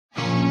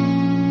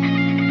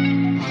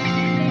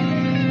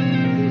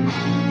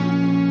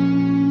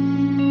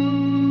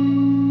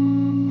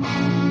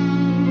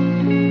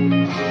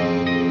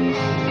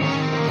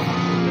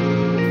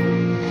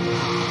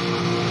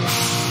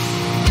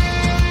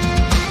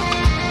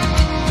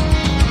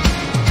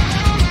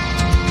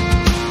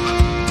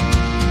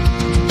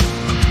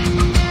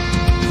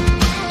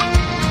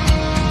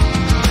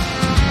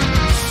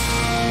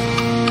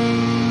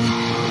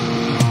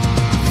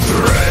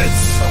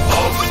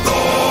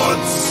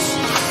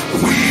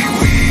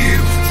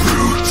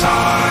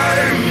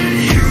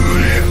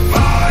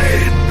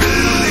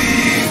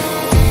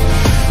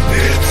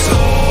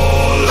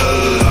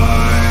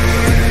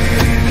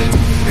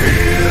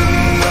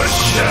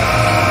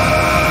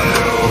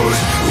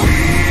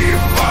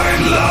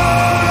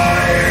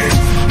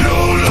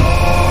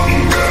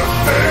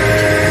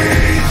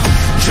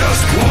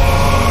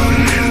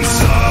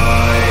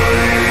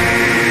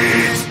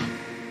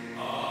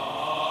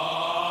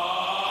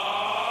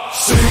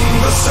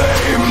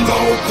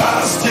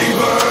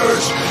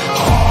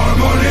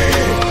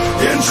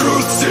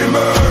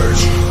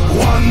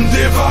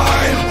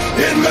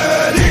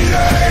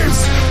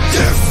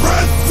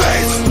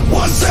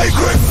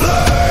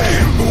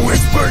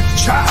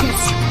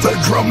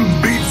drum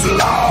beats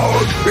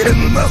loud.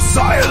 In the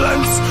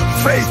silence,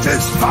 faith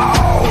is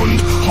found.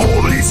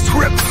 Holy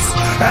scripts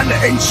and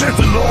ancient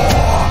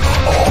lore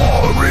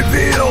all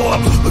reveal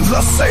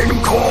the same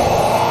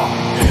core.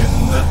 In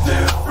the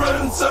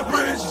difference, a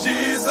bridge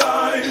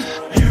design,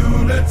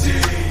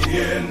 unity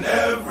in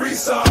every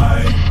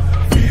sign.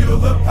 Feel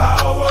the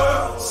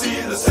power, see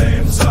the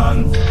same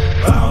sun,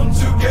 bound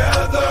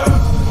together,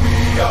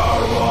 we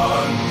are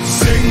one.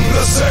 Sing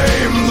the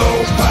same,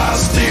 though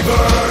past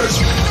diverge,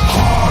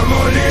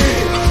 harmony